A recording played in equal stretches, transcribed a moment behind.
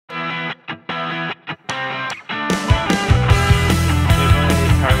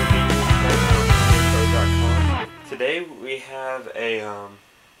have a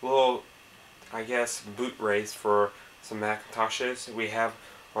little, I guess, boot race for some Macintoshes. We have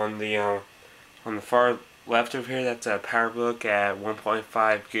on the far left over here, that's a Powerbook at 1.5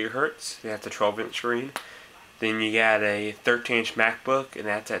 gigahertz. That's a 12-inch screen. Then you got a 13-inch MacBook, and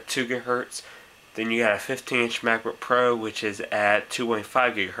that's at 2 gigahertz. Then you got a 15-inch MacBook Pro, which is at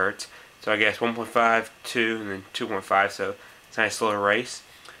 2.5 gigahertz. So I guess 1.5, 2, and then 2.5. So it's a nice little race.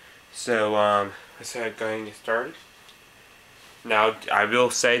 So let's go ahead and get started. Now I will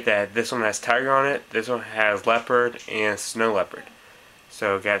say that this one has tiger on it. This one has leopard and snow leopard.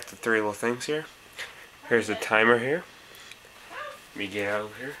 So got the three little things here. Here's the timer here. Let me get out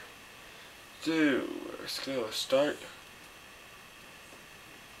over here. So let's go start.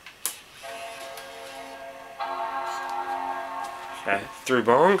 Okay, 3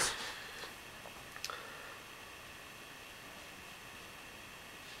 bongs.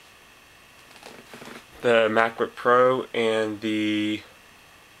 The MacBook Pro and the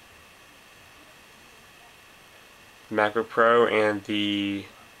MacBook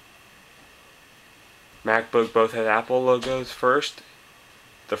both had Apple logos first.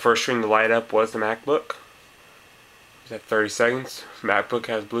 The first screen to light up was the MacBook. It was at 30 seconds. MacBook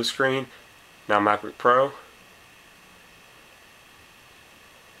has blue screen. Now MacBook Pro.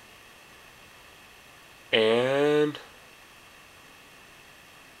 And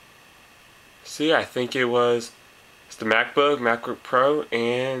see, I think it's the MacBook Pro,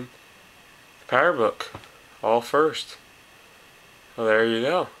 and the Powerbook all first. Well, there you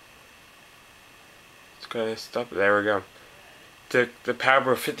go. Let's go ahead and stop. There we go. Took the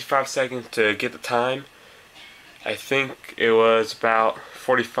Powerbook 55 seconds to get the time. I think it was about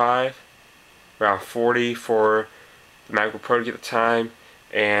 45, around 40 for the MacBook Pro to get the time,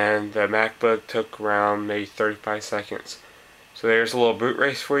 and the MacBook took around maybe 35 seconds. So there's a little boot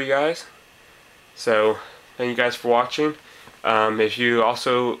race for you guys. So thank you guys for watching. If you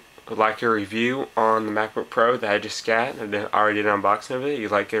also would like a review on the MacBook Pro that I just got, I already did an unboxing of it,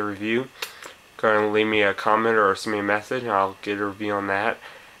 you'd like a review, go ahead and leave me a comment or send me a message and I'll get a review on that.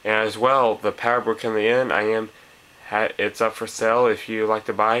 And as well, the Powerbook in the end, it's up for sale. If you'd like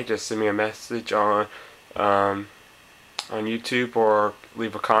to buy it, just send me a message on YouTube or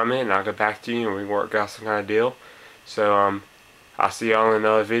leave a comment and I'll get back to you and we work out some kind of deal. So I'll see y'all in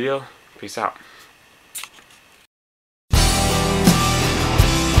another video. Peace out.